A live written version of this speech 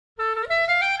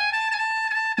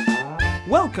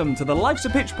Welcome to the Life's a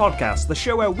Pitch podcast, the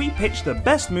show where we pitch the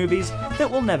best movies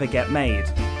that will never get made.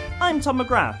 I'm Tom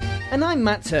McGrath. And I'm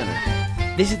Matt Turner.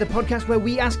 This is the podcast where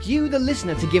we ask you, the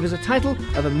listener, to give us a title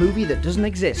of a movie that doesn't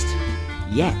exist.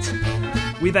 Yet.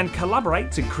 We then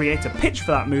collaborate to create a pitch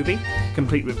for that movie,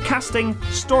 complete with casting,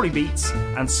 story beats,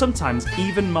 and sometimes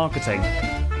even marketing.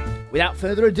 Without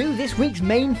further ado, this week's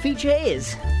main feature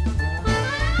is...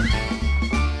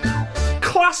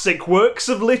 Classic works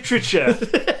of literature.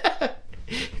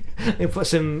 Put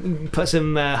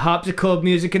some harpsichord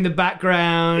music in the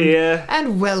background. Yeah.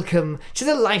 And welcome to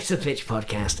the Life's a Pitch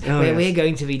podcast, where we're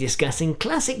going to be discussing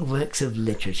classic works of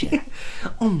literature.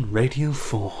 On Radio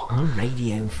 4. On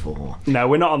Radio 4. No,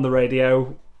 we're not on the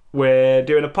radio. We're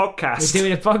doing a podcast. We're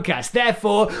doing a podcast.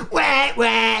 Therefore,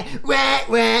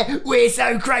 we're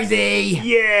so crazy.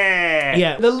 Yeah.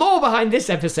 Yeah. The lore behind this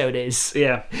episode is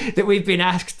that we've been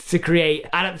asked to create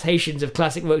adaptations of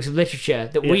classic works of literature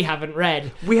that we haven't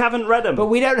read. We haven't read them. But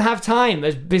we don't have time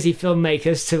as busy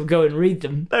filmmakers to go and read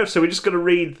them. No, so we're just going to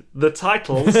read the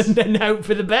titles. And then hope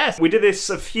for the best. We did this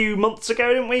a few months ago,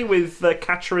 didn't we, with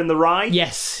Catcher in the Rye?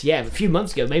 Yes, yeah, a few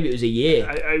months ago. Maybe it was a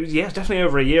year. Yeah, definitely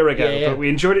over a year ago. Yeah. But we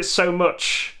enjoyed it so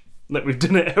much that we've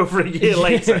done it over a year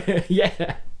later.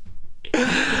 Yeah.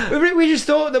 We just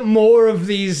thought that more of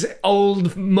these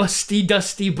old, musty,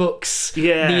 dusty books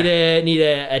need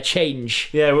a change.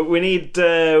 Yeah, we need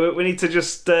to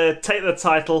just take the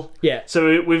title. Yeah.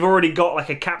 So we've already got like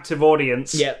a captive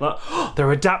audience. Yeah. Like,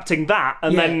 they're adapting that,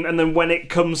 and then when it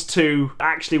comes to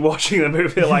actually watching the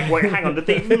movie, they're like, wait, hang on, did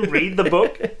they even read the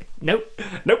book? Nope.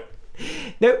 Nope.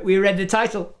 We read the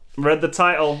title. Read the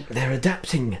title. They're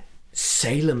adapting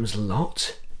Salem's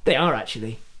Lot. They are,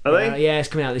 actually. Are they? Yeah, it's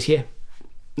coming out this year.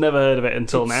 Never heard of it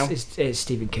until now. It's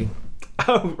Stephen King.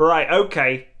 Oh, right,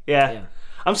 okay. Yeah.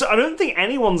 I don't think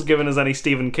anyone's given us any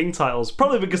Stephen King titles,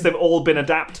 probably because they've all been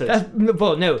adapted.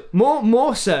 Well, no,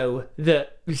 more so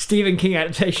that Stephen King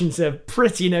adaptations are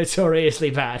pretty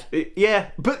notoriously bad.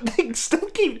 Yeah, but they still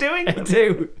keep doing them. They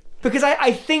do. Because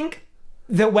I think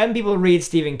that when people read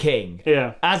Stephen King,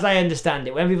 as I understand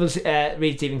it, when people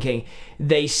read Stephen King,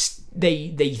 they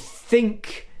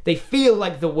think... They feel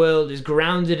like the world is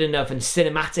grounded enough and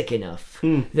cinematic enough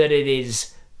that it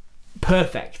is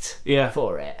perfect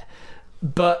for it.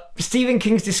 But Stephen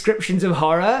King's descriptions of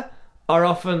horror are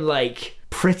often, like,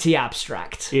 pretty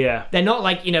abstract. Yeah. They're not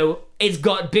like, it's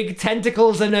got big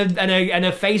tentacles and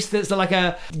a face that's like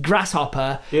a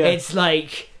grasshopper. Yeah. It's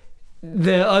like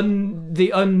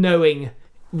the unknowing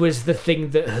was the thing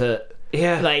that hurt.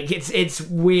 Yeah. Like, it's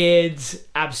weird,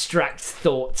 abstract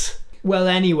thought. Well,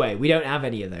 anyway, we don't have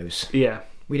any of those. Yeah.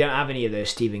 We don't have any of those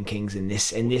Stephen Kings in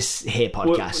this here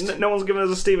podcast. Well, no one's given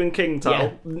us a Stephen King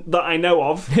title that I know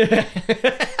of.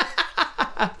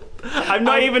 I'm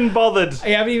not even bothered. I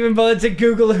haven't even bothered to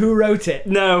Google who wrote it.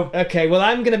 No. Okay, well,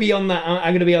 I'm going to be on that.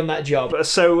 I'm going to be on that job.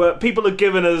 So people have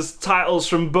given us titles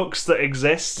from books that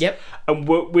exist. Yep. And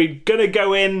we're going to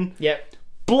go in. Yep.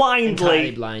 Blindly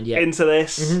into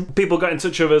this. Mm-hmm. People got in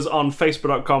touch with us on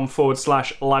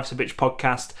facebook.com/Life's a Pitch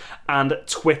podcast and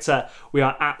Twitter. We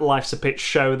are at Life's a Pitch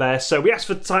show there. So we asked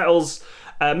for titles,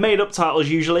 made up titles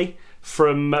usually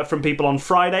from people on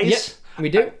Fridays. Yep, we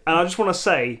do. And I just want to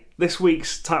say, this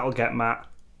week's title get, Matt.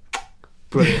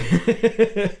 Brilliant.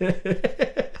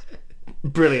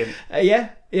 Brilliant. Yeah.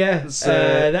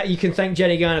 That you can thank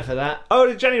Jenny Garner for that. Oh,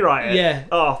 did Jenny write it? Yeah.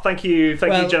 Oh, thank you,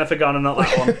 Jennifer Garner, not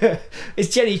that one. It's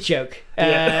Jenny's joke.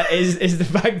 Is the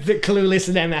fact that Clueless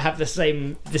and Emma have the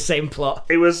same plot.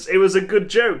 It was a good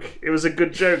joke.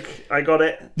 I got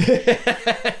it.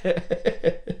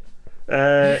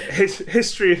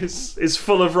 History is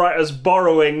full of writers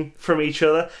borrowing from each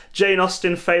other. Jane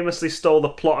Austen famously stole the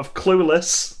plot of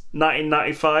Clueless,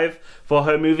 1995, for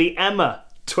her movie Emma,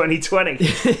 2020.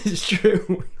 It's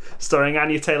true. Starring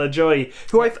Anya Taylor-Joy,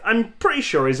 who I'm pretty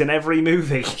sure is in every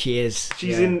movie. She is.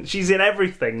 She's in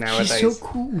everything nowadays.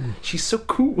 She's so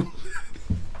cool.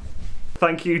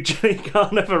 Thank you, Jenny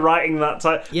Garner, for writing that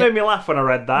title. Yep. Made me laugh when I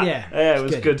read that. Yeah, it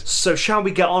was good. So shall we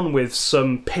get on with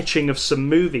some pitching of some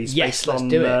movies based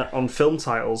on film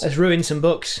titles? Let's ruin some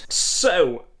books.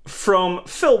 So, from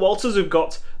Phil Walters, we've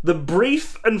got The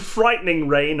Brief and Frightening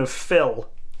Reign of Phil.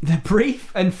 The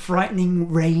Brief and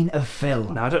Frightening Reign of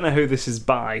Phil. Now, I don't know who this is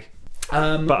by,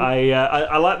 but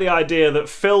I like the idea that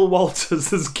Phil Walters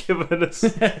has given us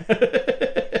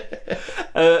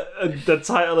the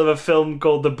title of a film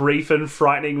called The Brief and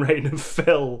Frightening Reign of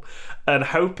Phil, and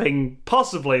hoping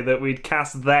possibly that we'd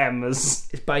cast them as...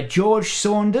 It's by George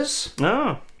Saunders.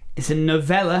 Oh. It's a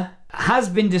novella. Has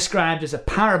been described as a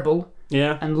parable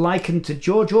and likened to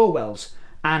George Orwell's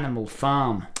Animal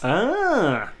Farm.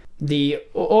 Ah. The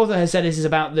author has said this is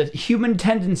about the human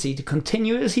tendency to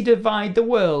continuously divide the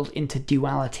world into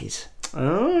dualities.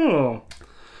 Oh.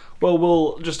 Well,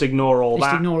 we'll just ignore all that.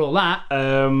 Just ignore all that.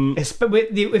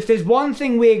 If there's one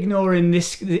thing we ignore in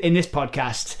this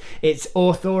podcast, it's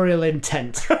authorial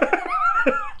intent.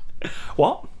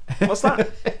 What? What's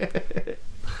that?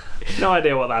 No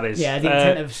idea what that is. Yeah, the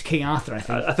intent of King Arthur, I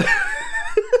think.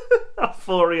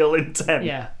 Authorial intent.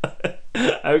 Yeah.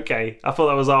 Okay, I thought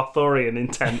that was Arthurian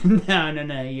intent. No,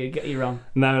 you're wrong.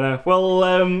 No.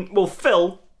 Well,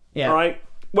 Phil, yeah, right,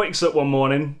 wakes up one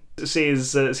morning to see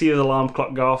his alarm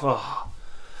clock go off. Oh,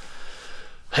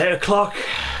 8 o'clock.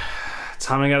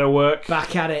 Time to go to work.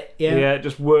 Back at it. Yeah. Yeah,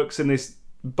 just works in this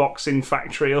boxing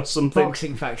factory or something.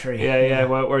 Boxing factory. Yeah.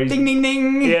 Where he's ding ding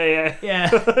ding. Yeah.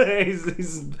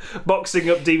 he's boxing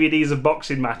up DVDs of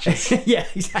boxing matches. Yeah,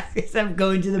 exactly. So I'm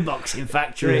going to the boxing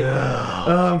factory. Yeah.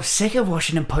 Oh, I'm sick of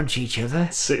watching them punch each other.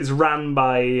 It's ran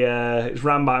by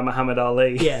Muhammad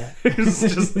Ali. Yeah.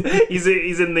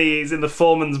 he's in the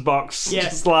foreman's box. Yeah.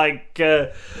 Just like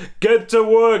get to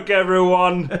work,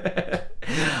 everyone.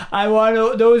 I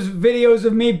want those videos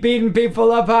of me beating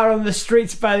people up out on the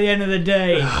streets by the end of the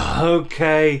day.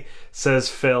 Okay, says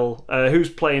Phil. Who's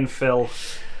playing Phil?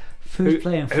 Who's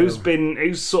playing Phil?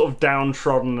 Who's sort of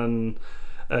downtrodden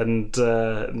and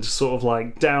sort of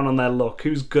like down on their luck?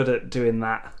 Who's good at doing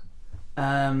that?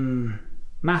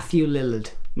 Matthew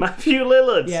Lillard. Matthew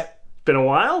Lillard. Yeah. It's been a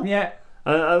while. Yeah.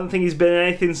 I don't think he's been in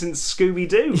anything since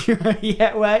Scooby-Doo.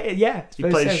 Yeah, well, yeah. He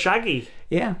plays Shaggy.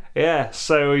 Yeah. Yeah,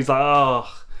 so he's like, oh,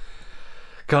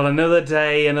 God, another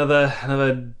day,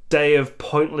 another day of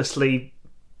pointlessly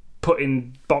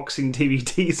putting boxing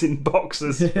DVDs in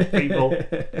boxes for people.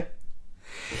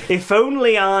 If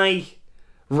only I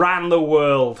ran the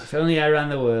world. If only I ran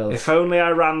the world. If only I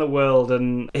ran the world.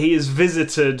 And he is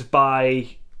visited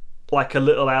by like a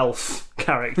little elf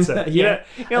character. Yeah.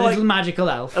 You know, a little magical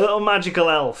elf. A little magical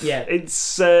elf. Yeah.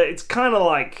 It's kind of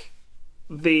like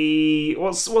the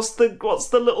what's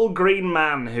the little green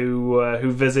man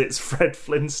who visits Fred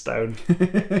Flintstone.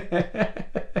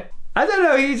 I don't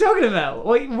know who you're talking about.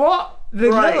 Wait, what? The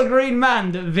Right. little green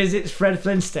man that visits Fred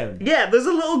Flintstone. Yeah, there's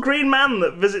a little green man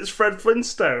that visits Fred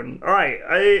Flintstone. All right,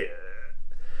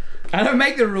 I don't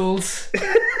make the rules.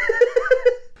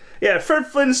 Yeah, Fred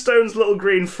Flintstone's little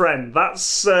green friend.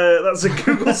 That's a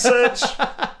Google search.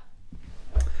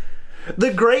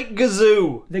 The Great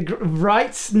Gazoo.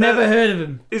 Right? Never heard of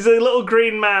him. He's a little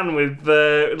green man with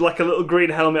like a little green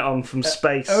helmet on from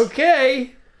space.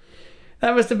 Okay.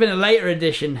 That must have been a later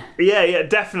edition. Yeah,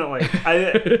 definitely.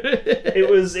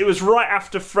 It was right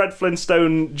after Fred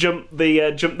Flintstone jumped the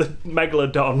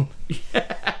megalodon.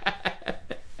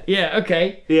 Yeah.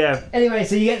 Okay. Yeah. Anyway,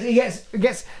 so he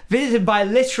gets visited by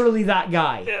literally that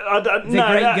guy, the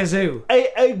Great Gazoo.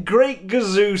 A Great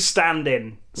Gazoo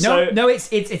stand-in. No,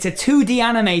 it's a 2D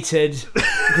animated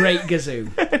Great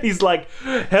Gazoo. He's like,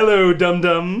 "Hello, dum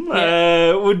dum.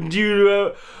 Yeah.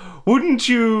 Wouldn't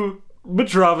you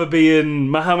much rather be in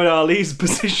Muhammad Ali's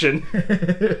position?"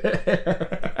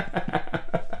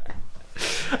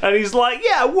 And he's like,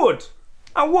 "Yeah, I would.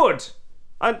 I would.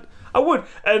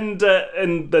 And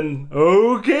then,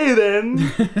 okay then,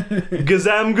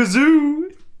 Gazam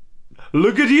Gazoo,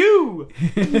 look at you."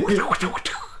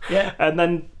 Yeah. And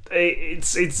then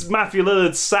it's Matthew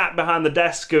Lillard sat behind the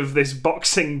desk of this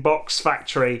boxing box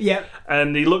factory. Yep.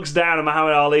 And he looks down and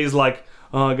Muhammad Ali's like,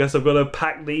 "Oh, I guess I've got to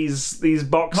pack these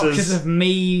boxes." Boxes of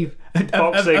me,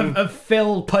 boxing. of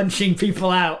Phil punching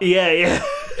people out. Yeah.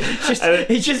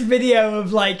 It's just video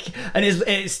of like, and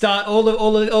all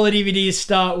the DVDs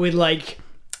start with like,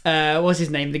 what's his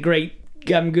name? The Great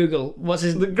Google.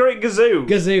 The Great Gazoo.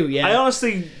 Gazoo. Yeah. I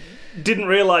honestly didn't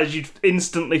realise you'd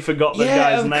instantly forgot the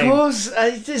guy's name. Yeah, of course.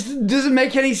 It just doesn't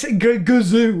make any sense.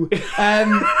 Gazoo.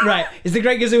 Right. Is the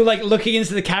Great Gazoo like looking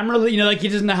into the camera? You know, like he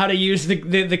doesn't know how to use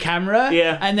the camera.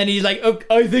 Yeah. And then he's like, "Oh,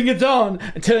 I think it's on,"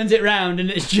 and turns it round, and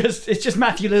it's just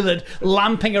Matthew Lillard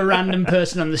lamping a random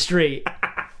person on the street.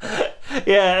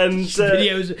 Yeah, and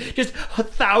videos, just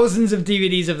thousands of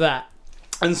DVDs of that.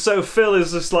 And so Phil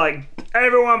is just like,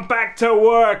 "Everyone back to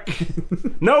work.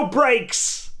 No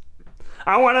breaks.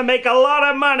 I want to make a lot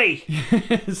of money."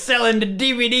 Selling the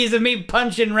DVDs of me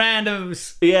punching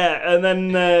randos. Yeah, and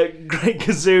then Great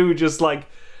Gazoo just like,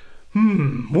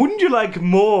 "Wouldn't you like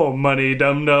more money,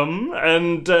 dum dum?"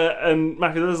 And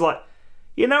Matthew Lillard's like,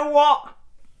 "You know what?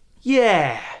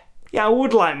 Yeah, I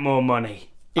would like more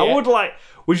money. Yeah.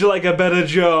 Would you like a better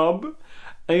job?"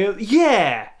 And he goes,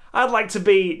 "Yeah, I'd like to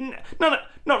be not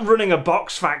running a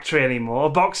box factory anymore, a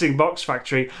boxing box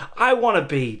factory. I want to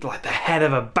be like the head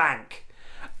of a bank."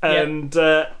 And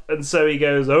so he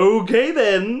goes, "Okay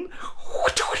then,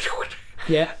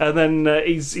 Yeah. And then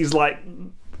he's like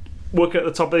working at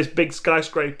the top of this big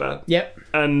skyscraper. Yep.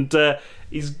 And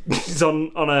he's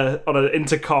on an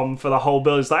intercom for the whole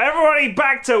building. It's like, everybody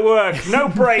back to work, no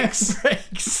breaks.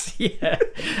 Breaks. Yeah.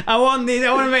 I want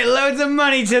to make loads of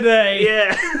money today.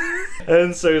 Yeah.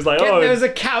 And so he's like, Get those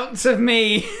accounts of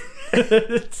me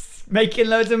making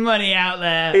loads of money out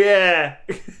there. Yeah.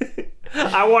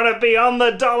 I want to be on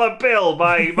the dollar bill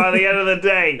by the end of the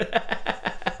day.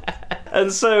 And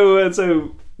so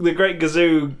the Great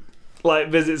Gazoo like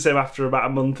visits him after about a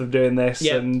month of doing this,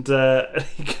 and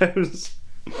he goes,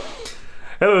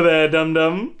 "Hello there, dum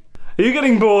dum. Are you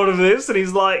getting bored of this?" And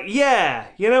he's like, "Yeah,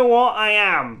 you know what? I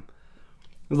am.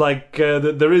 Like,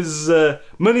 there is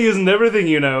money isn't everything,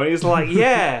 you know." And he's like,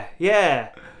 "Yeah.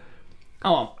 I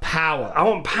want power.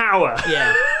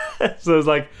 Yeah." So it's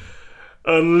like,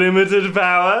 unlimited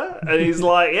power? And he's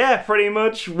like, "Yeah, pretty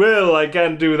much. Well, I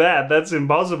can't do that. That's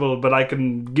impossible. But I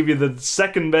can give you the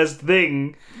second best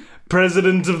thing,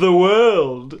 President of the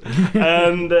world."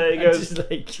 And he goes,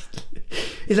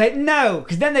 he's like, "No,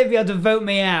 because then they'd be able to vote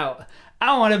me out.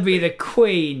 I want to be the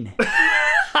queen.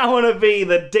 I want to be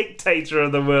the dictator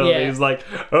of the world." Yeah. He's like,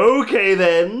 "Okay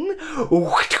then."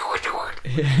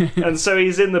 And so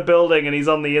he's in the building and he's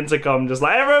on the intercom just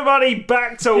like, "Everybody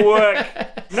back to work.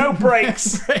 No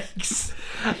breaks.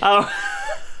 I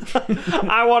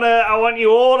want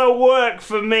you all to work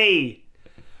for me,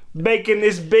 making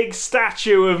this big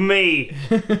statue of me."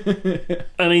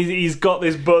 And he's got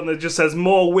this button that just says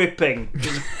more whipping.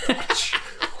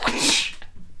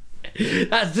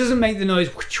 That doesn't make the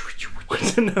noise.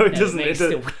 No, it doesn't. It makes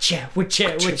Kapow!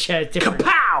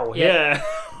 Yeah.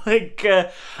 Like,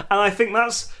 and I think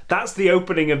that's the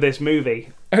opening of this movie.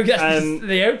 Oh, that's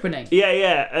the opening.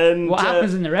 Yeah. And what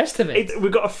happens in the rest of it?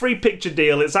 We've got a free picture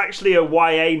deal. It's actually a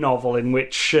YA novel in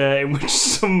which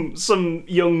some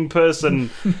young person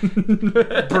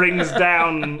brings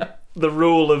down the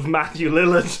rule of Matthew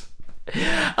Lillard.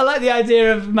 I like the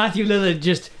idea of Matthew Lillard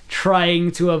just trying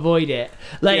to avoid it.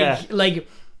 Like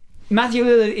Matthew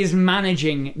Lillard is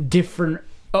managing different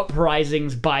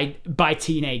uprisings by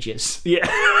teenagers. Yeah.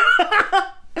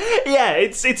 Yeah,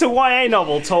 it's a YA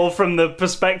novel told from the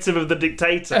perspective of the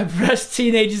dictator. Oppressed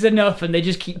teenagers enough, and they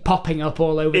just keep popping up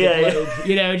all over the globe. Yeah.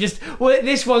 You know, just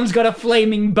this one's got a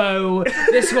flaming bow.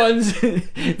 This one's.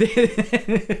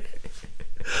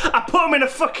 I put them in a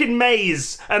fucking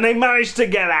maze, and they managed to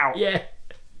get out. Yeah.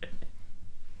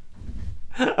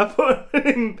 I put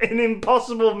them in an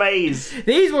impossible maze.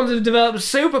 These ones have developed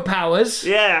superpowers.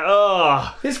 Yeah.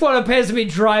 Oh. This one appears to be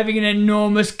driving an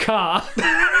enormous car.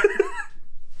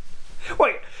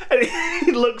 Wait, and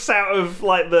he looks out of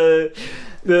like the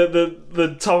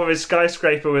top of his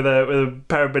skyscraper with a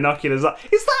pair of binoculars. Like,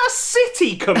 is that a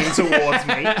city coming towards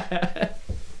me?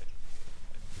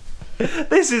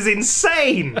 This is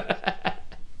insane.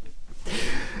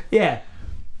 Yeah.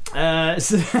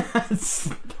 So that's...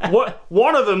 What?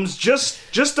 One of them's just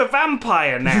a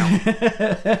vampire now.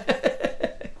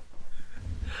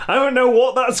 I don't know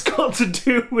what that's got to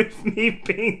do with me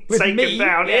being taken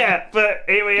down. Yeah, but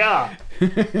here we are.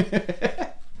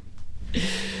 It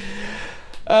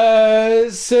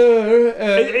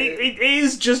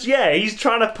is just, he's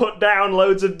trying to put down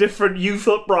loads of different youth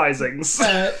uprisings.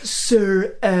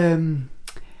 Sir,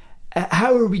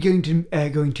 how are we going to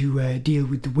deal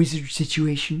with the wizard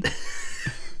situation?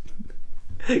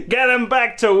 Get him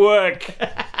back to work,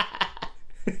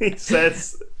 he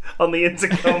says on the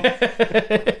intercom.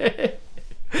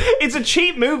 It's a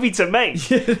cheap movie to make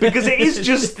because it is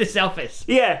just this office.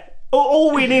 Yeah.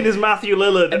 All we need is Matthew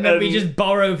Lillard, and then we just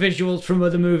borrow visuals from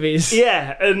other movies.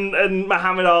 Yeah, and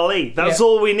Muhammad Ali. That's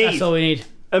all we need. That's all we need.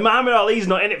 And Muhammad Ali's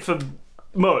not in it for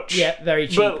much. Yeah, very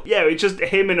cheap. But yeah, it's just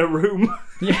him in a room.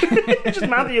 Just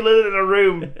Matthew Lillard in a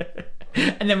room.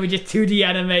 And then we just 2D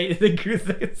animate the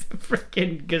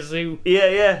freaking Gazoo.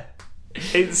 Yeah.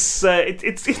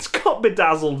 It's got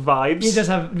bedazzled vibes. He does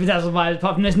have bedazzled vibes,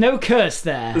 apart from there's no curse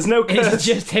there. There's no curse. It's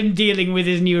just him dealing with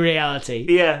his new reality.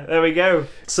 Yeah, there we go.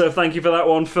 So thank you for that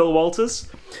one, Phil Walters.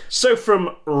 So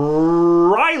from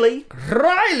Riley,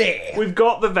 we've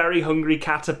got The Very Hungry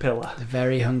Caterpillar. The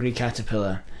Very Hungry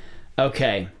Caterpillar.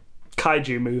 Okay.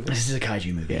 Kaiju movie. This is a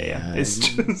kaiju movie. Yeah. It's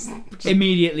just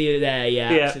immediately there.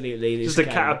 Yeah, absolutely. Just a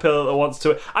caterpillar that wants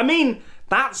to. I mean,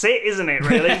 that's it, isn't it?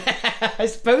 Really? I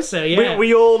suppose so. Yeah.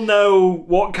 We all know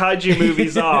what kaiju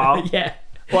movies are. Yeah.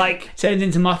 Like turns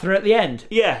into Mothra at the end.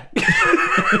 Yeah.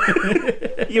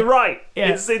 You're right.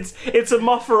 Yeah. It's a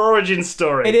Mothra origin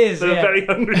story. It is. The Very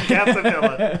Hungry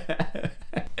Caterpillar.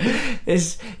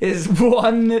 This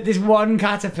one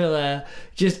caterpillar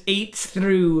just eats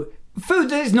through food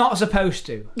that it's not supposed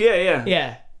to. Yeah.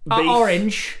 Yeah.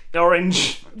 Orange.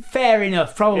 Orange. Fair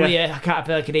enough. Probably a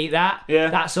caterpillar could eat that. Yeah.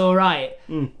 That's all right.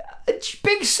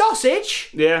 Big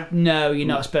sausage? Yeah. No, you're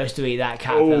not supposed to eat that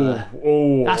caterpillar.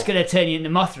 Oh. That's going to turn you into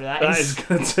Mothra, That is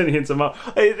going to turn you into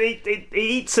Mothra. It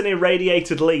eats an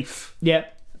irradiated leaf.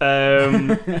 Yep.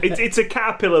 It's a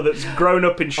caterpillar that's grown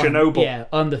up in Chernobyl.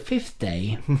 On the 5th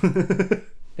day,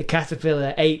 the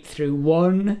caterpillar ate through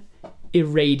one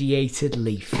irradiated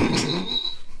leaf.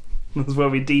 That's where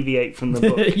we deviate from the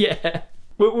book. Yeah.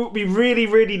 We really,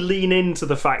 really lean into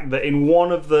the fact that in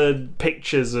one of the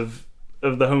pictures of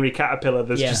the hungry caterpillar,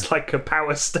 there's just like a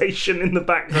power station in the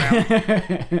background.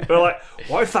 We're like,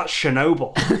 what if that's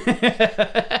Chernobyl?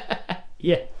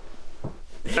 Yeah.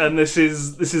 And this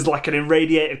is like an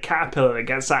irradiated caterpillar that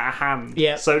gets out of hand.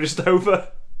 Yeah. So just over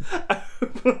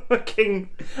fucking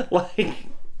like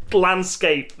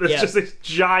landscape, there's just this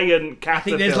giant caterpillar. I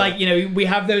think there's like, we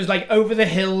have those like over the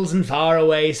hills and far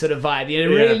away sort of vibe.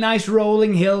 Really nice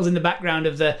rolling hills in the background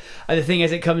of the thing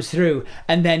as it comes through.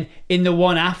 And then in the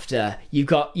one after, you've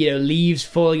got, leaves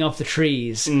falling off the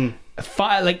trees,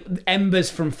 fire, like embers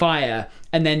from fire,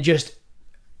 and then just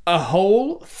a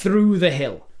hole through the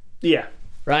hill. Yeah.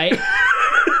 Right?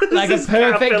 Like a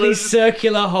perfectly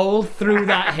circular hole through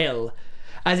that hill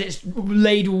as it's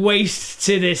laid waste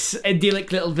to this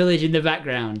idyllic little village in the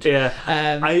background. Yeah.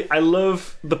 I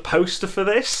love the poster for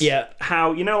this. Yeah.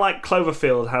 How, like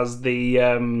Cloverfield has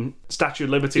the Statue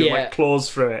of Liberty with like claws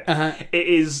through it. Uh-huh. It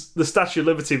is the Statue of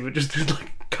Liberty, but just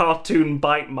like a cartoon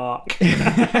bite mark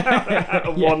out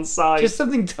of one side. Just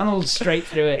something tunneled straight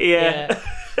through it. Yeah.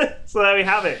 So there we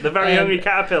have it, the very hungry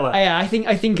caterpillar. Yeah, I think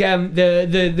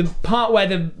the part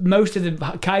where most of the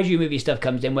kaiju movie stuff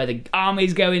comes in, where the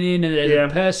army's going in and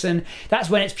there's a person, that's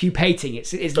when it's pupating.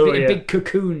 It's a big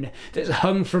cocoon that's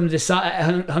hung from the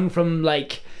side, hung from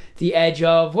like the edge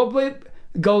of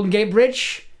Golden Gate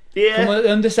Bridge. Yeah, from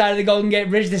the underside of the Golden Gate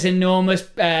Bridge, this enormous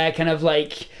kind of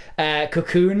like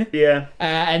cocoon. Yeah,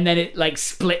 and then it like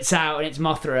splits out and it's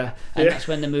Mothra, and that's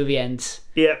when the movie ends.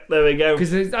 Yeah, there we go.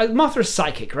 Because Mothra's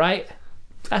psychic, right?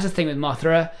 That's the thing with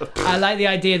Mothra. I like the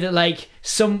idea that like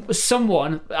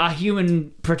someone, our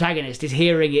human protagonist, is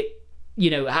hearing it.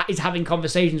 Is having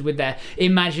conversations with their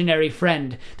imaginary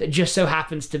friend that just so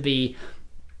happens to be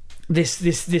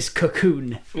this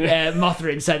cocoon,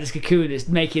 Mothra inside this cocoon is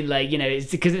making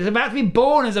it's because it's about to be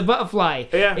born as a butterfly.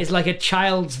 Yeah. It's like a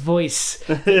child's voice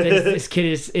this kid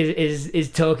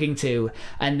is talking to,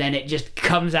 and then it just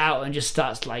comes out and just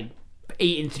starts like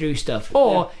eating through stuff.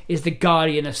 Or is the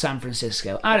Guardian of San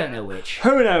Francisco? I don't know which.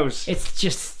 Who knows? It's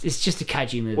just a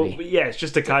kaiju movie. Well, yeah, it's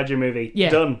just a kaiju movie. Yeah.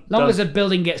 Done. Long as a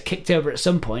building gets kicked over at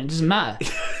some point, it doesn't matter.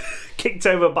 Kicked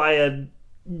over by a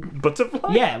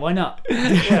butterfly? Yeah, why not?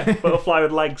 Yeah, butterfly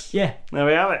with legs. Yeah. There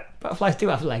we have it. Butterflies do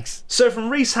have legs. So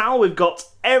from Reese Howell, we've got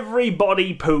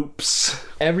Everybody Poops.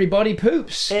 Everybody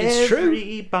poops. It's true.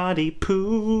 Everybody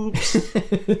poops.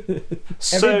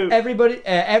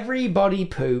 Everybody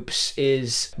Poops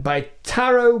is by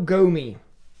Taro Gomi.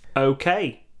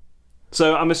 Okay.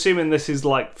 So I'm assuming this is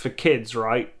like for kids,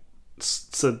 right?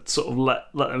 To sort of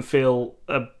let them feel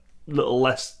a little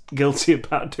less guilty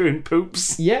about doing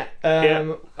poops. Yeah.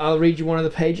 I'll read you one of the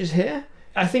pages here.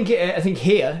 I think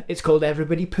here it's called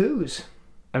Everybody Poos.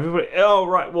 Everybody. Oh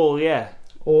right. Well, yeah.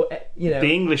 Or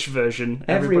the English version.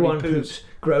 Everyone poops.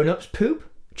 Grown-ups poop.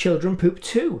 Children poop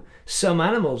too. Some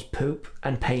animals poop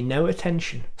and pay no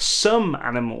attention. Some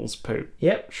animals poop.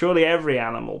 Yep. Surely every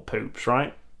animal poops,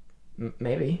 right?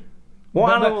 Maybe.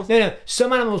 What animals? No.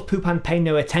 Some animals poop and pay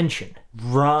no attention.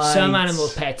 Right. Some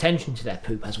animals pay attention to their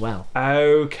poop as well.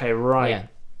 Okay, right.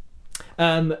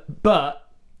 Yeah. But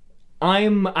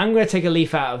I'm going to take a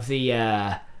leaf out of the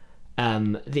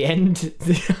end.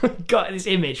 Got this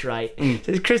image right. So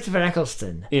it's Christopher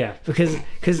Eccleston. Yeah. Because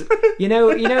you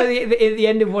know the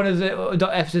end of one of the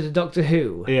episodes of Doctor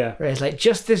Who. Yeah. Where it's like,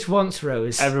 just this once,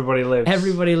 Rose. Everybody lives.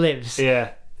 Everybody lives.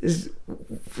 Yeah. There's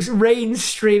rain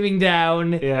streaming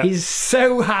down. Yeah. He's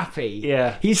so happy.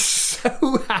 Yeah. He's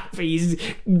so happy. He's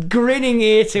grinning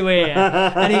ear to ear.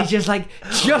 And he's just like,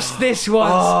 just this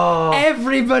once.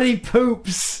 Everybody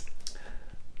poops.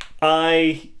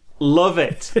 I love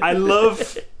it. I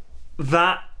love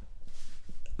that.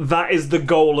 That is the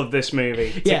goal of this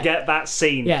movie. To get that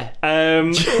scene. Yeah.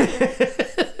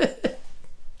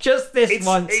 Just this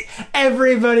once.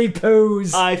 Everybody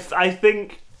poos. I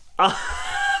think...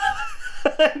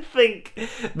 I think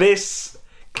this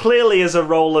clearly is a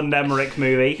Roland Emmerich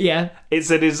movie. Yeah.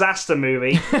 It's a disaster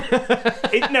movie.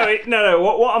 No.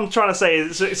 What I'm trying to say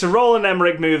is it's a Roland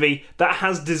Emmerich movie that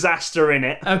has disaster in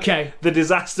it. Okay. The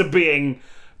disaster being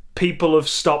people have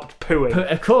stopped pooing.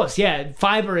 Of course, yeah.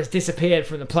 Fibre has disappeared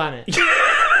from the planet.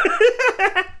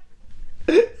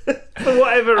 For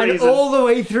whatever and reason. all the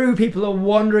way through, people are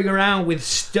wandering around with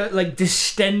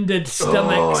distended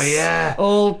stomachs,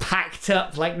 all packed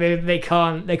up, like they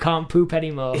can't poop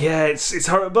anymore. Yeah, it's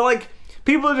horrible. But like,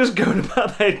 people are just going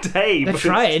about their day. They're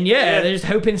trying, they're just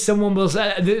hoping someone will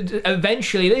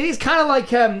eventually. It's kind of like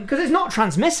because it's not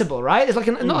transmissible, right? It's like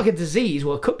not like a disease.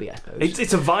 Well, it could be, I suppose.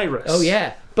 It's a virus. Oh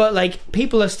yeah, but like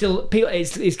people are still.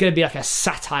 It's going to be like a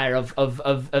satire of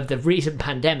the recent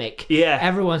pandemic. Yeah,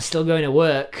 everyone's still going to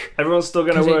work. Everyone's still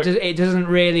going to work. It doesn't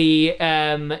really,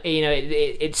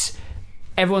 it's.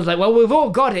 Everyone's like, well, we've all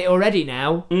got it already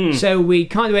now, so we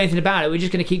can't do anything about it. We're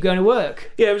just going to keep going to work.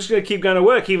 Yeah, we're just going to keep going to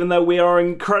work, even though we are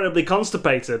incredibly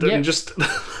constipated. And just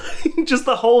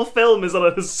the whole film is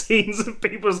on the scenes of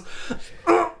people's...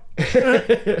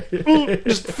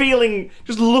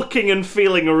 just looking and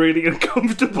feeling really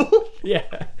uncomfortable.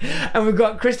 Yeah. And we've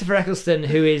got Christopher Eccleston,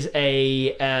 who is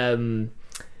a...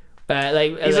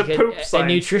 He's a poop scientist.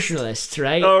 A nutritionalist,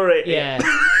 right? Oh, right. Yeah.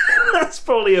 That's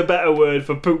probably a better word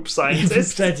for poop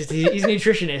scientist. He's a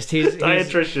nutritionist. He's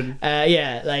dietitian.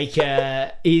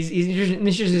 He's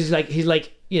nutritionist.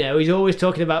 He's always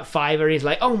talking about fiber. He's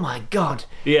like, oh my god.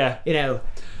 Yeah.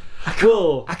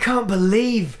 I can't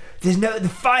believe the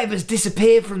fibers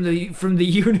disappeared from the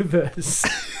universe.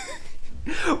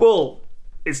 Well,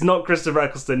 it's not Christopher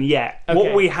Eccleston yet. Okay.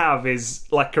 What we have is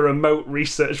like a remote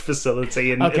research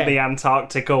facility in the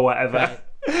Antarctic or whatever. Right.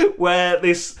 Where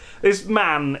this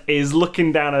man is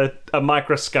looking down a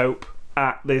microscope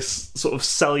at this sort of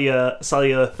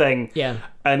cellular thing,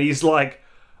 and he's like,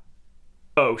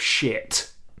 "Oh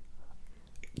shit,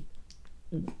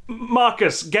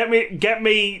 Marcus, get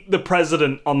me the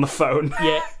president on the phone."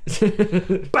 Yeah,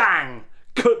 bang!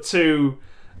 Cut to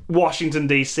Washington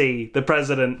DC. The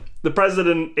president.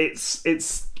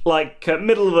 It's like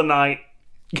middle of the night.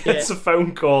 Gets a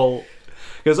phone call.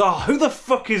 Goes, oh, who the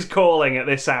fuck is calling at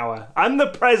this hour? I'm the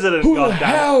president, Who the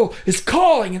hell is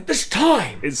calling at this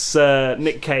time? It's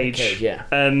Nick Cage. Nick Cage, yeah.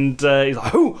 And he's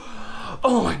like, who?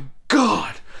 Oh my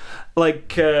god. Like,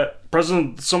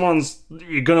 President,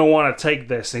 you're gonna want to take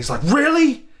this. And he's like,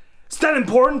 really? Is that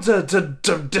important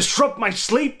to disrupt my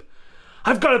sleep?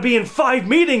 I've got to be in 5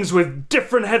 meetings with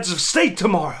different heads of state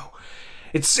tomorrow.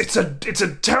 It's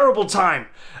a terrible time.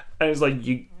 And he's like,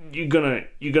 You're gonna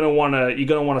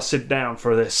wanna sit down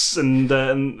for this, and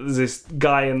this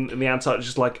guy in the Antarctic is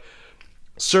just like,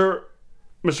 Sir,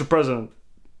 Mr. President,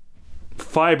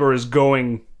 fiber is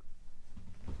dying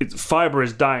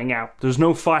out. There's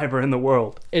no fiber in the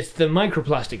world. It's the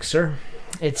microplastics, sir.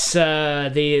 It's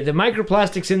the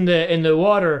microplastics in the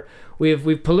water.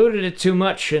 We've polluted it too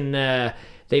much, and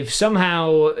they've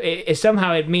somehow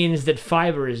it means that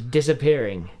fiber is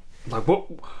disappearing. Like what?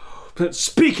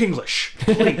 Speak English,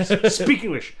 please. Speak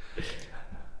English.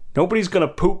 Nobody's gonna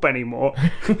poop anymore.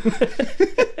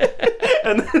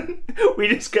 And then we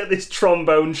just get this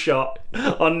trombone shot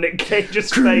on Nick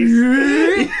Cage's face.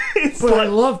 But I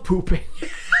love pooping.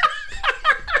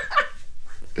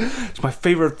 It's my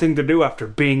favorite thing to do after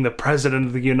being the president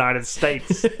of the United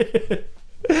States.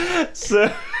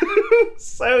 So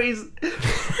he's.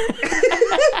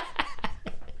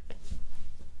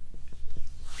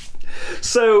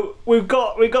 So we've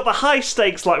got the high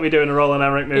stakes like we do in a Roland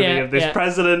Emmerich movie of this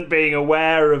president being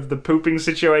aware of the pooping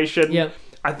situation. Yeah.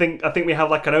 I think we have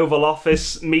like an Oval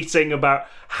Office meeting about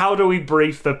how do we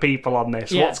brief the people on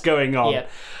this? What's going on? Yeah.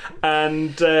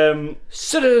 And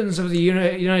citizens of the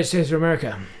United States of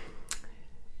America,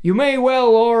 you may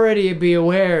well already be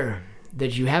aware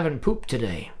that you haven't pooped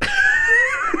today.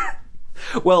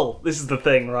 Well, this is the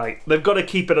thing, right? They've got to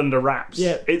keep it under wraps.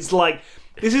 Yeah. It's like,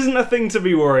 this isn't a thing to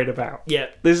be worried about. Yeah.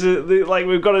 This is like,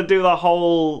 we've got to do the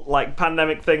whole like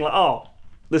pandemic thing. Like, oh,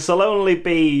 this will only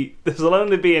be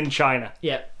in China.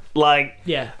 Yeah. Like,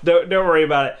 yeah. Don't worry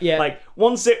about it. Yeah. Like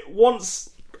once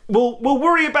we'll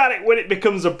worry about it when it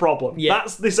becomes a problem. Yeah.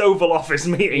 That's this Oval Office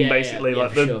meeting basically.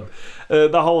 Like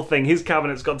the whole thing. His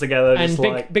cabinet's got together and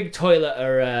just Big Toilet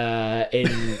are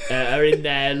in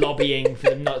there lobbying for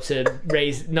them not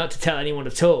to tell anyone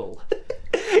at all.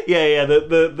 Yeah.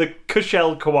 The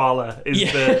Cushel koala is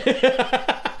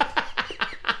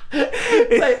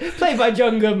played by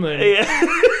John Goodman. Yeah.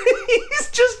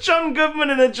 He's just John Goodman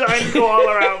in a giant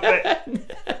koala outfit.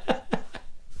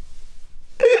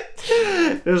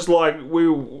 It's like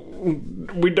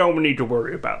we don't need to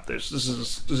worry about this. This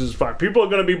is fine. People are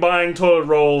going to be buying toilet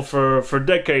roll for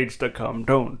decades to come.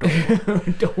 Don't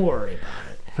don't worry about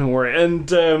it. Don't worry.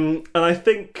 And I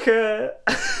think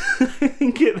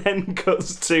it then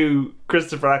cuts to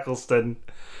Christopher Eccleston,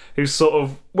 who's sort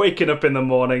of waking up in the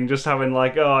morning, just having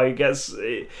like,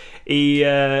 he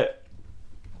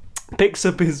picks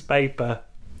up his paper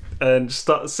and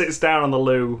sits down on the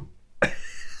loo,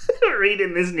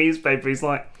 reading this newspaper. He's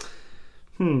like,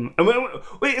 And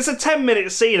it's a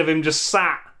 10-minute scene of him just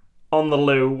sat on the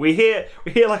loo. We hear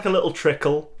like a little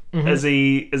trickle as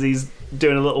he's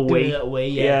doing a little wee. Doing a little wee,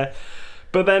 yeah.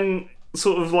 But then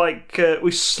sort of like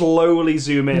we slowly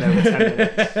zoom in over 10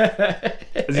 minutes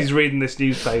as he's reading this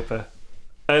newspaper.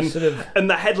 And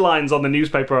the headlines on the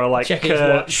newspaper are like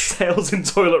sales in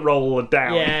toilet roll are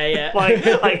down. Yeah. like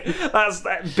that's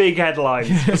that big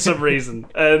headlines for some reason.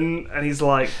 And he's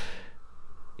like,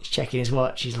 he's checking his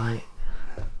watch. He's like,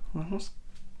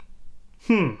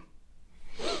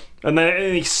 And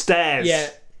then he stares,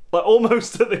 like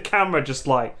almost at the camera, just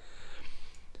like,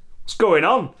 what's going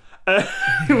on?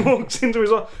 He walks into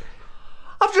his office.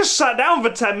 I've just sat down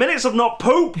for 10 minutes. I've not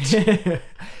pooped.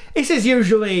 This is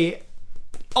usually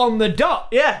on the dot.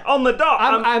 Yeah, on the dot.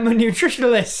 I'm a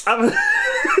nutritionalist.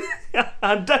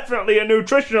 I'm definitely a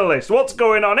nutritionalist. What's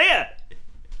going on here?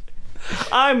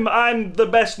 I'm the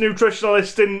best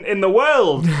nutritionalist in the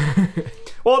world.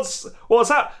 What's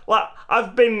that? Like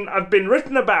I've been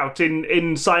written about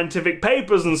in scientific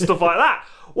papers and stuff like that.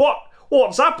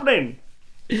 What's happening?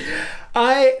 You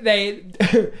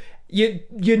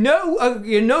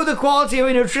know the quality of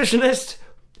a nutritionist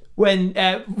when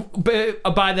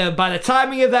by the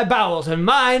timing of their bowels, and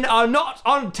mine are not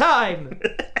on time.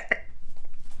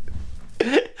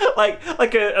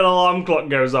 like an alarm clock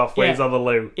goes off when he's on the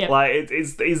loo. Yep. Like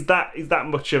is that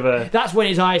much of a... That's when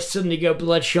his eyes suddenly go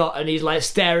bloodshot and he's like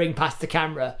staring past the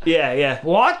camera. Yeah.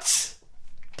 What?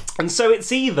 And so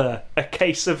it's either a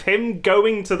case of him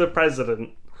going to the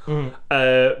president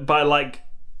by like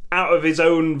out of his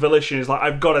own volition, is like,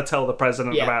 I've got to tell the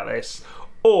president about this,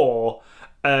 or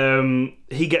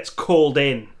he gets called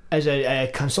in as a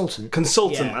consultant.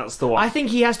 That's the one. I think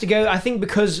he has to go. I think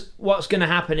because what's going to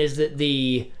happen is that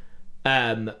the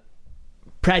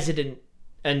president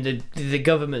and the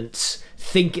governments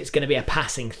think it's going to be a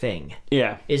passing thing.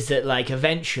 Yeah. Is that like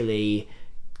eventually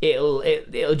it'll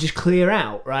just clear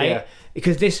out, right? Yeah.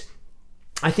 Because this,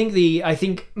 I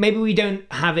think maybe we don't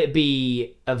have it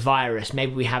be a virus.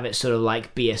 Maybe we have it sort of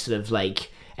like be a sort of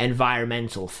like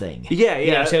environmental thing. Yeah.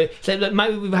 You know, so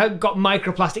we've got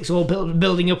microplastics all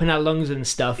building up in our lungs and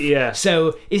stuff. Yeah.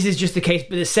 So this is just the case,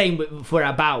 but the same for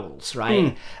our bowels,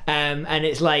 right? And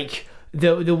it's like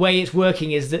the way it's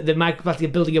working is that the microplastics are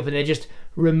building up and they're just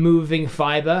removing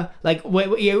fiber. Like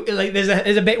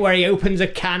there's a bit where he opens a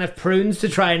can of prunes to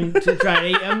try and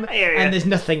eat them, and there's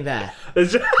nothing there. He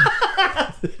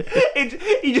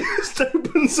just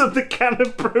opens up the can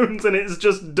of prunes and it's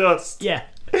just dust. Yeah.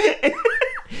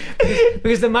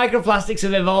 Because the microplastics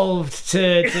have evolved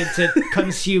to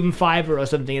consume fiber or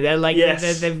something. They're like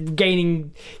they're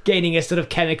gaining a sort of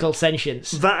chemical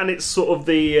sentience. That, and it's sort of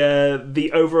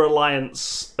the over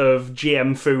reliance of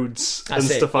GM foods and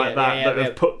stuff like that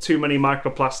have put too many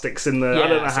microplastics in the. I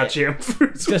don't know how GM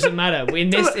foods doesn't matter in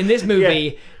this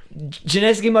movie.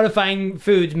 Genetically modifying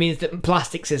food means that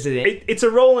plastics is in it. It's a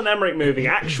Roland Emmerich movie.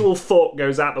 Actual thought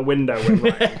goes out the window when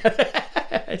writing.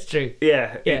 It's true.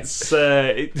 Yeah. It's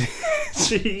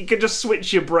you can just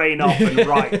switch your brain off and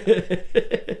write.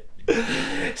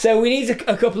 So we need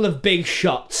a couple of big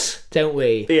shots, don't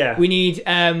we? Yeah. We need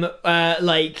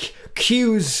like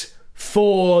cues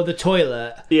for the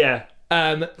toilet. Yeah.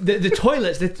 The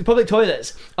toilets, the public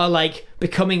toilets, are like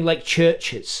becoming like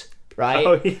churches. Right?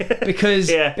 Oh, yeah. Because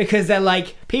they're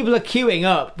like, people are queuing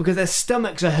up because their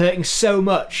stomachs are hurting so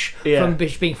much from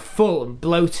being full and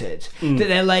bloated that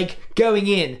they're like going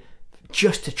in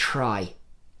just to try.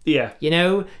 Yeah. You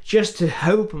know, just to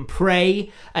hope and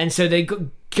pray. And so they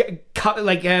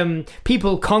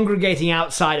people congregating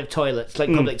outside of toilets,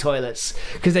 like public toilets,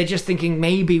 because they're just thinking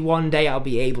maybe one day I'll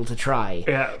be able to try.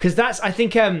 Yeah. Because that's, I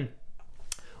think,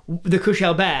 the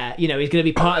Cushel Bear, you know, is going to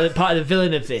be part of the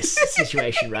villain of this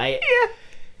situation, right? Yeah.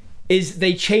 Is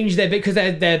they change because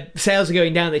their sales are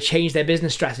going down, they change their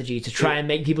business strategy to try and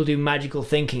make people do magical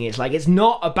thinking. It's like, it's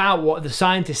not about what the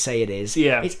scientists say it is.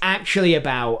 Yeah. It's actually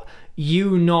about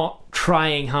you not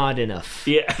trying hard enough.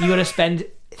 Yeah. You got to spend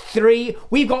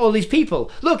we've got all these people.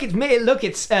 Look, it's me. Look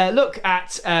at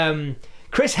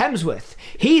Chris Hemsworth.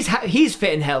 He's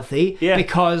fit and healthy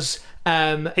because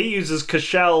he uses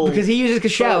Cushel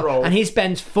and he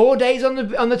spends 4 days on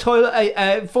the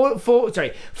toilet.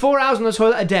 4 hours on the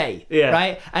toilet a day. Yeah.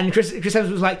 Right. And Chris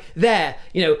Hemsworth was like there,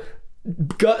 you know,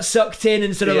 got sucked in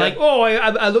and sort of like, oh,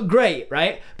 I look great,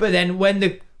 right? But then when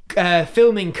the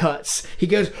filming cuts, he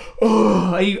goes,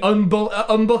 oh, he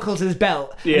unbuckles his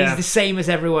belt, and he's the same as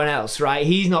everyone else, right?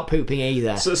 He's not pooping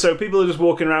either. So people are just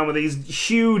walking around with these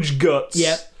huge guts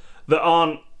that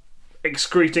aren't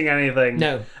excreting anything.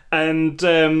 No. And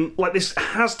like this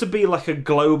has to be like a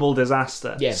global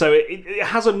disaster. Yeah. So it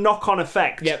has a knock-on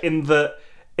effect Yep. in the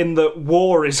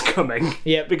war is coming.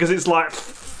 Yep. Because it's like,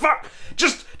 fuck,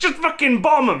 just fucking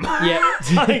bomb them. Yeah.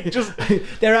 Like, just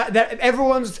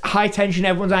everyone's high tension,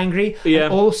 everyone's angry. Yeah.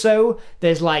 And also,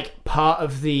 there's like part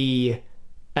of the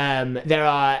there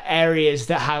are areas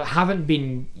that haven't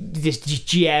been this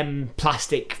GM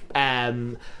plastic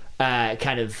kind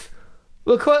of,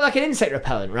 we'll call it like an insect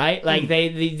repellent, right? Like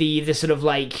the sort of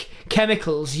like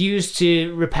chemicals used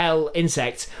to repel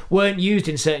insects weren't used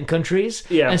in certain countries,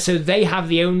 and so they have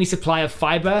the only supply of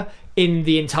fiber in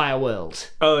the entire world.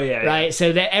 Oh yeah, right. Yeah. So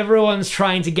everyone's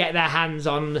trying to get their hands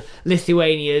on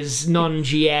Lithuania's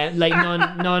non-GM, like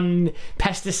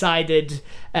non-pesticided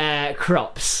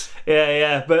crops.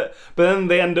 Yeah. But then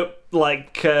they end up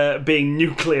like being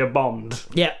nuclear bombed.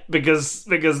 Yeah. Because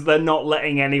they're not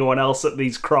letting anyone else at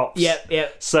these crops. Yeah.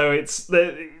 So it's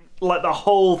the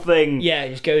whole thing. Yeah, it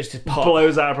just goes to pop.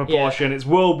 Blows out of proportion. Yeah. It's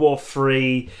World War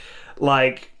III,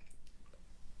 like.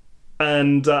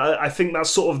 And I think that's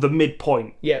sort of the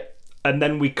midpoint. Yeah. And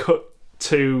then we cut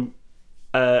to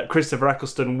Christopher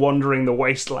Eccleston wandering the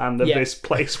wasteland of this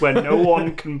place where no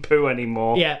one can poo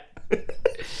anymore. Yeah.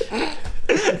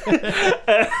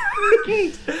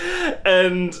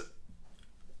 And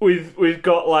we've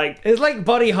got like... It's like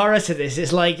body horror to this.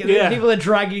 It's like people are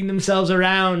dragging themselves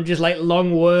around just like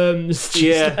long worms.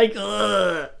 Just like,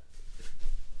 ugh.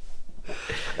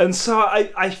 And so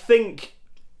I think...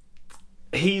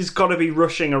 he's got to be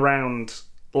rushing around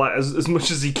like as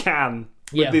much as he can.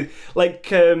 Yeah.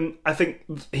 I think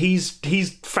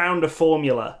he's found a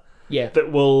formula. Yeah. That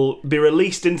will be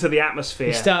released into the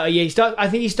atmosphere. I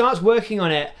think he starts working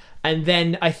on it, and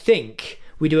then I think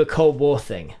we do a Cold War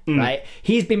thing, right?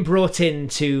 He's been brought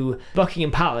into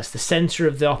Buckingham Palace, the centre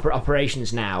of the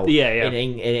operations now.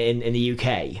 In the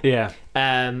UK. Yeah.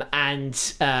 And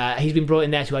he's been brought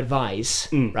in there to advise,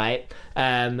 right?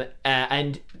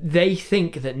 And they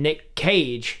think that Nick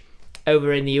Cage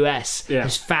over in the US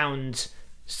has found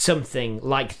something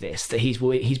like this that he's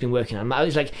been working on.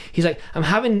 He's like I'm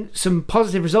having some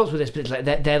positive results with this, but it's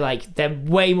like they're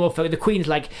way more focused. The Queen's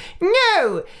like,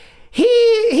 no,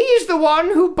 he's the one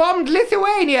who bombed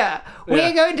Lithuania.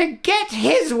 We're going to get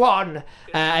his one,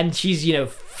 and she's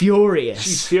furious.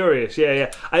 She's furious.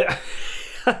 Yeah. I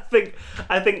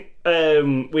think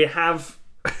we have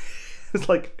it's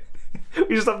like.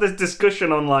 We just have this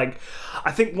discussion on like,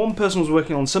 I think one person was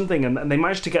working on something and they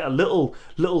managed to get a little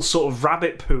sort of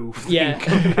rabbit poo thing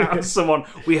coming out of someone.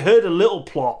 We heard a little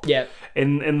plop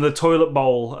in the toilet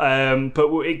bowl, but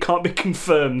it can't be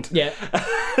confirmed. Yeah,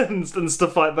 and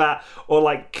stuff like that. Or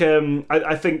like,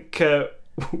 I think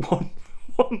one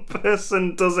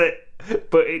person does it,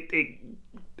 but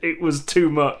it was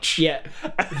too much. Yeah.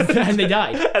 And they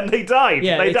died.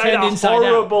 Yeah, they died a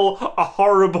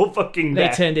horrible fucking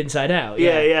death. They turned inside out.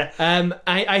 Yeah.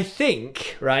 I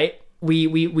think, right,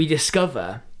 we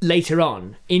discover later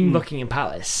on in Buckingham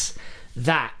Palace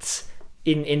that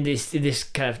in this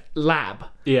kind of lab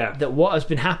that what has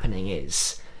been happening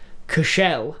is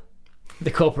Cushell, the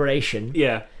corporation,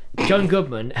 John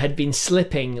Goodman had been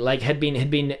slipping, like had been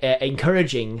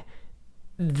encouraging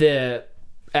the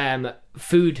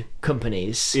food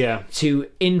companies to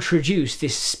introduce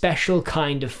this special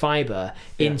kind you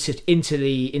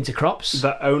crops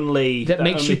that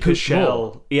makes you poop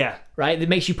more. Yeah, right. That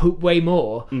makes you poop way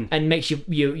more and makes you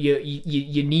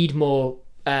need more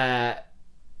like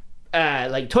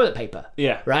toilet paper.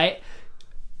 Yeah, right.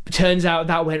 Turns out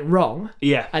that went wrong.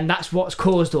 Yeah, and that's what's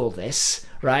caused all this.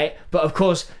 Right, but of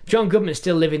course, John Goodman's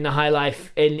still living the high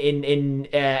life in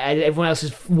everyone else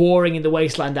is warring in the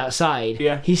wasteland outside.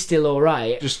 Yeah, he's still all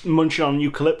right. Just munching on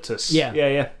eucalyptus.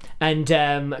 Yeah. And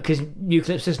because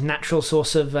eucalyptus, natural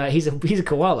source of he's a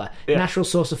koala, natural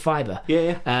source of fiber.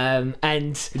 Yeah.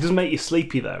 And it does make you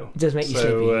sleepy though. It does make you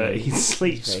sleepy. He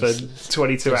sleeps for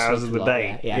 22 hours of the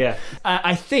day. Yeah.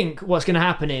 I think what's going to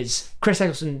happen is Chris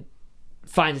Eccleston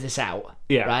finds this out.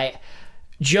 Yeah. Right,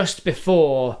 just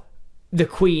before the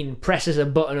Queen presses a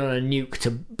button on a nuke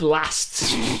to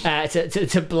blast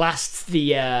to blast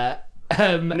the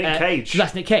Nick Cage.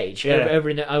 Blast Nick Cage over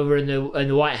in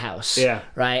the White House. Yeah.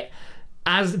 Right.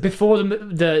 As before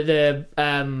the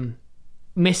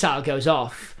missile goes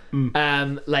off,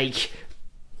 like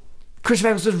Chris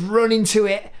Eccleston's running to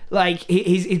it, like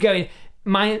he's going.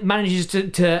 Manages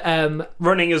to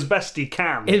running as best he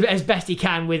can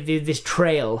with this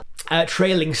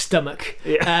trailing stomach,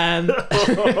 and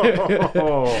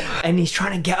he's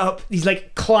trying to get up. He's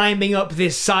like climbing up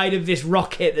this side of this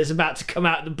rocket that's about to come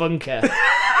out of the bunker.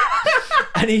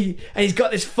 and he's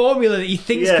got this formula that he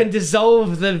thinks can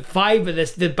dissolve the fibre,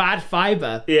 the bad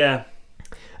fibre. Yeah.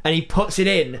 And he puts it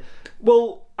in.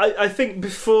 Well, I think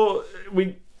before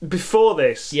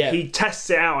this, he tests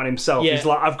it out on himself. Yeah. He's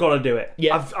like, I've got to do it.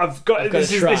 Yeah. I've got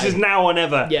this is now or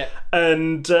never. Yeah.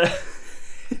 And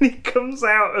he comes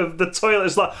out of the toilet.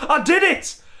 It's like, I did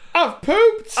it. I've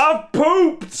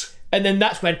pooped. And then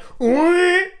that's when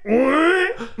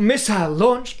missile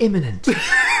launch imminent.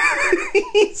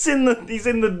 He's in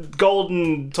the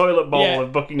golden toilet bowl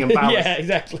of Buckingham Palace. Yeah,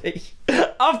 exactly.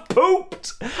 I've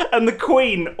pooped, and the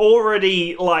Queen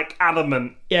already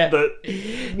adamant that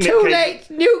too late,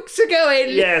 nukes are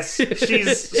going. Yes,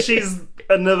 she's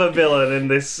another villain in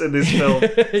this film.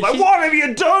 Like, what have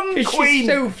you done, Queen? She's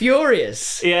so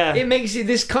furious. Yeah,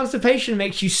 this constipation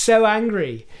makes you so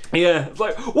angry. Yeah, it's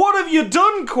like, what have you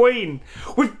done, Queen?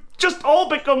 We've just all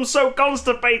become so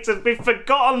constipated we've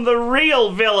forgotten the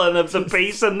real villain of the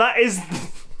piece, and that is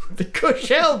the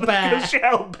Cushell Bear. The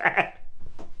Cushell Bear.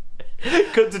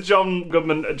 Cut to John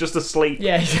Goodman just asleep.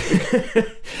 Yeah.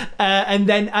 And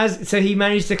then he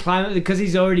managed to climb up because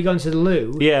he's already gone to the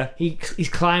loo. Yeah. He's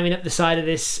climbing up the side of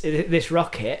this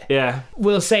rocket. Yeah.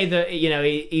 We'll say that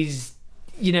he's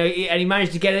and he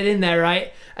managed to get it in there,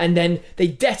 right? And then they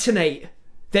detonate.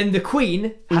 Then the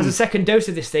Queen has a second dose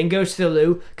of this thing, goes to the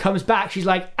loo, comes back. She's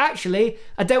like, actually,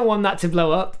 I don't want that to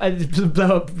blow up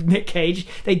Nick Cage.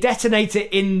 They detonate it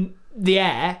in the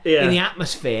air, in the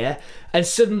atmosphere, and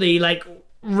suddenly,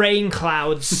 rain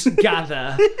clouds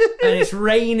gather, and it's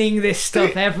raining this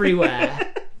stuff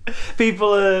everywhere.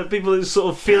 People are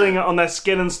sort of feeling it on their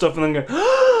skin and stuff, and then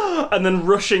go, and then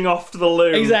rushing off to the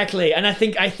loo. Exactly, and I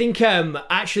think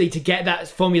actually to get that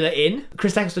formula in,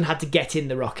 Chris Eccleston had to get in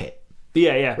the rocket.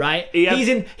 Yeah. Right?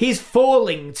 He's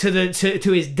falling to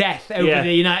his death over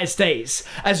the United States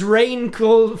as rain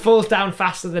falls down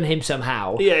faster than him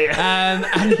somehow. Yeah.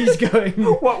 And he's going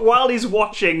while he's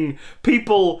watching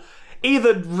people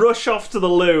either rush off to the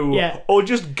loo or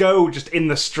just go in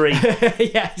the street.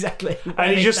 Yeah, exactly.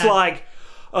 And he's just like,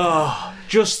 oh,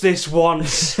 just this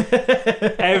once.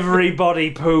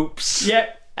 Everybody poops.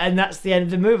 Yep. And that's the end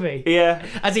of the movie. Yeah.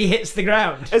 As he hits the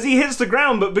ground.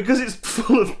 But because it's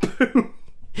full of poo,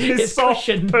 it's soft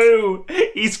cushioned. Poo,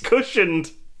 he's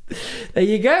cushioned. There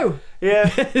you go.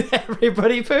 Yeah.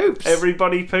 Everybody poops.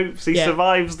 He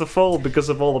survives the fall because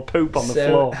of all the poop on the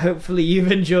floor. Hopefully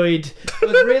you've enjoyed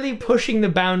really pushing the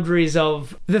boundaries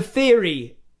of the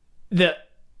theory that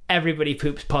everybody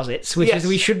poops posits, which is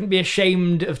we shouldn't be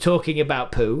ashamed of talking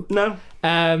about poo. No.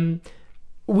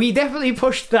 We definitely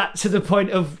pushed that to the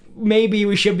point of maybe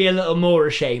we should be a little more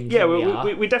ashamed. Yeah,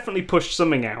 we definitely pushed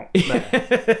something out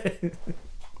there.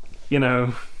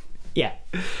 Yeah.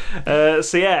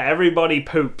 Everybody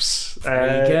poops.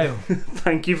 There you go.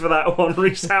 Thank you for that one,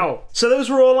 Reese Howell. So those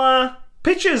were all our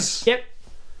pitches. Yep.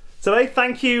 Today,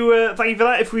 thank you for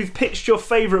that. If we've pitched your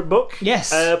favourite book,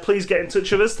 yes, please get in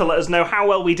touch with us to let us know how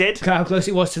well we did, how close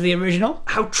it was to the original,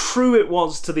 how true it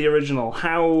was to the original,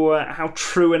 how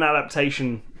true an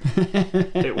adaptation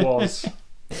it was.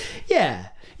 Yeah.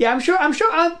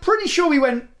 I'm pretty sure we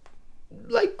went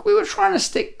we were trying to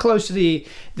stick close to the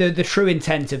true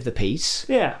intent of the piece.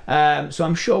 Yeah. So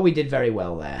I'm sure we did very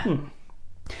well there.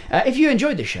 If you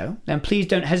enjoyed the show, then please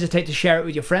don't hesitate to share it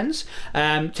with your friends.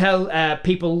 Tell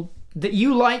people that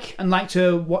you like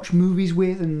to watch movies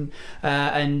with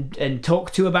and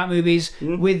talk to about movies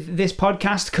with this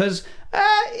podcast, because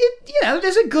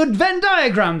there's a good Venn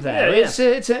diagram there. Yeah.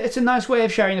 It's a nice way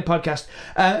of sharing the podcast.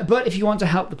 But if you want to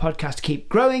help the podcast keep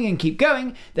growing and keep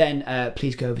going, then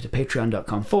please go over to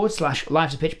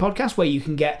patreon.com/Life's a Pitch podcast, where you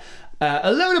can get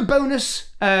a load of bonus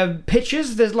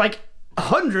pitches. There's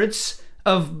hundreds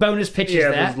of bonus pitches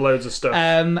there. Yeah, there's loads of stuff.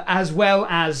 As well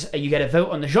as you get a vote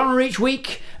on the genre each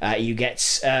week. You get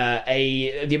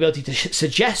the ability to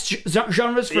suggest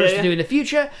genres for us to do in the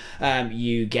future.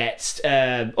 You get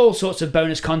all sorts of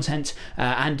bonus content.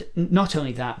 And not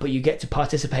only that, but you get to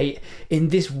participate in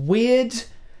this weird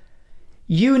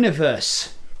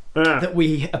universe that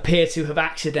we appear to have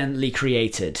accidentally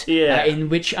created, in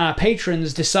which our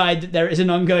patrons decide that there is an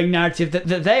ongoing narrative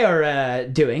that they are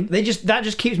doing. That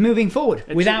just keeps moving forward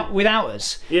without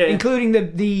us, including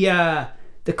the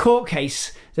court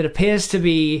case that appears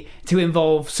to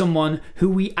involve someone who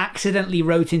we accidentally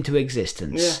wrote into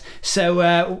existence.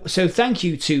 So thank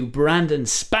you to Brandon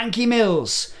Spanky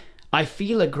Mills. I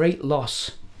feel a great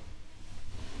loss.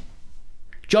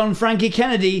 John Frankie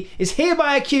Kennedy is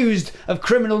hereby accused of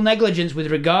criminal negligence with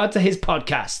regard to his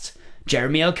podcast.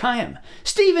 Jeremy L. Kayam,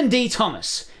 Stephen D.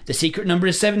 Thomas, The secret number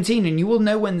is 17, and you will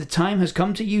know when the time has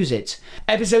come to use it.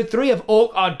 Episode 3 of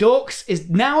Orc Are Dorks is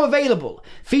now available,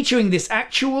 featuring this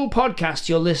actual podcast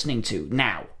you're listening to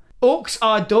now.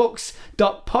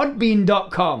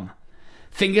 orcsardorks.podbean.com.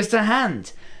 Fingers to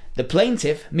hand. The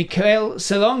plaintiff, Mikhail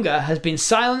Salonga, has been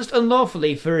silenced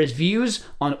unlawfully for his views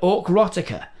on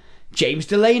Orcrotica. James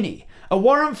Delaney. A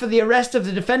warrant for the arrest of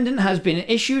the defendant has been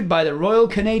issued by the Royal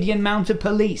Canadian Mounted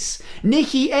Police.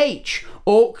 Nikki H.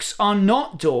 Orcs are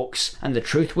not dorks, and the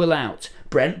truth will out.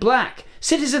 Brent Black.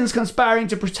 Citizens conspiring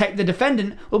to protect the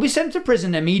defendant will be sent to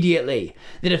prison immediately.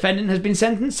 The defendant has been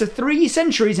sentenced to 3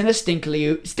 centuries in a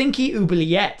stinky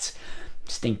oubliette.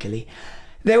 Stinkily.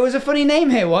 There was a funny name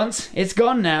here once. It's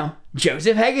gone now.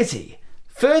 Joseph Hegarty.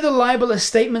 Further libelous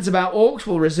statements about orcs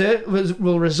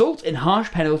will result in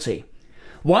harsh penalty.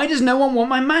 Why does no one want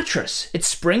my mattress? It's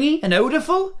springy and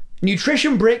odourful?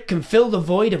 Nutrition Brick can fill the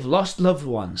void of lost loved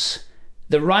ones.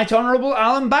 The Right Honourable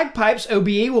Alan Bagpipes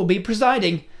OBE will be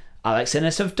presiding. Alex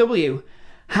NSFW.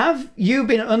 Have you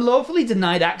been unlawfully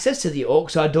denied access to the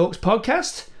Orcs Are Dorks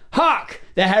podcast? Hark!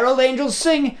 The Herald Angels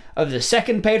sing of the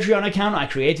second Patreon account I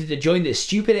created to join this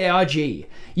stupid ARG.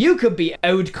 You could be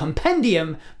owed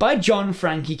compendium by John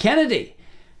Frankie Kennedy.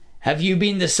 Have you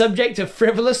been the subject of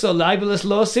frivolous or libelous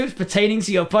lawsuits pertaining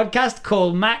to your podcast?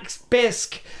 Call Max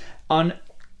Bisk on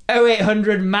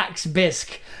 0800 Max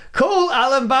Bisk. Call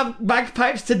Alan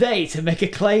Bagpipes today to make a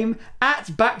claim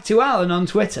at Back to Alan on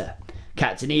Twitter.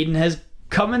 Captain Eden has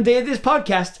commandeered this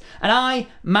podcast, and I,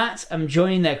 Matt, am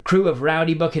joining their crew of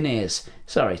rowdy buccaneers.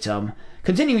 Sorry, Tom.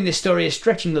 Continuing this story is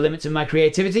stretching the limits of my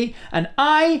creativity, and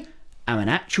I am an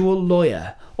actual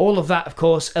lawyer. All of that, of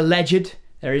course, alleged.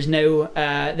 There's no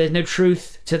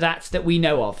truth to that we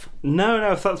know of.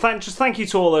 No. Just thank you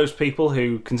to all those people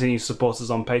who continue to support us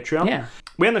on Patreon. Yeah.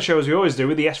 We end the show as we always do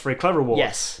with the S Very Clever Award.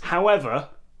 Yes. However,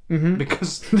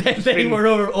 because they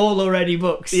were all already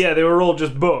books. Yeah, they were all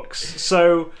just books.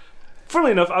 So,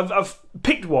 funnily enough, I've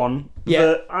picked one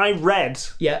that I read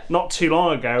not too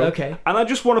long ago. Okay. And I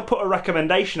just want to put a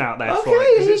recommendation out there for it.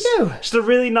 Okay, there you go. It's just a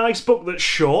really nice book that's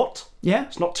short. Yeah.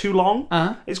 It's not too long.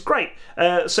 Uh-huh. It's great.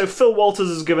 So Phil Walters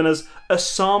has given us A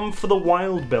Psalm for the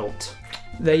Wild Built.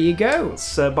 There you go.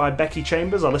 It's by Becky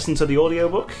Chambers. I listened to the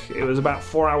audiobook. It was about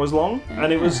 4 hours long,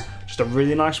 and it was just a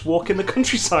really nice walk in the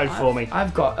countryside for me.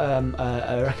 I've got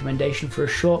a recommendation for a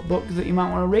short book that you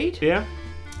might want to read. Yeah?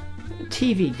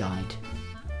 TV Guide.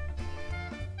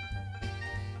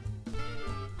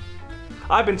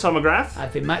 I've been Tom McGrath.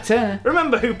 I've been Matt Turner.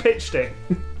 Remember who pitched it.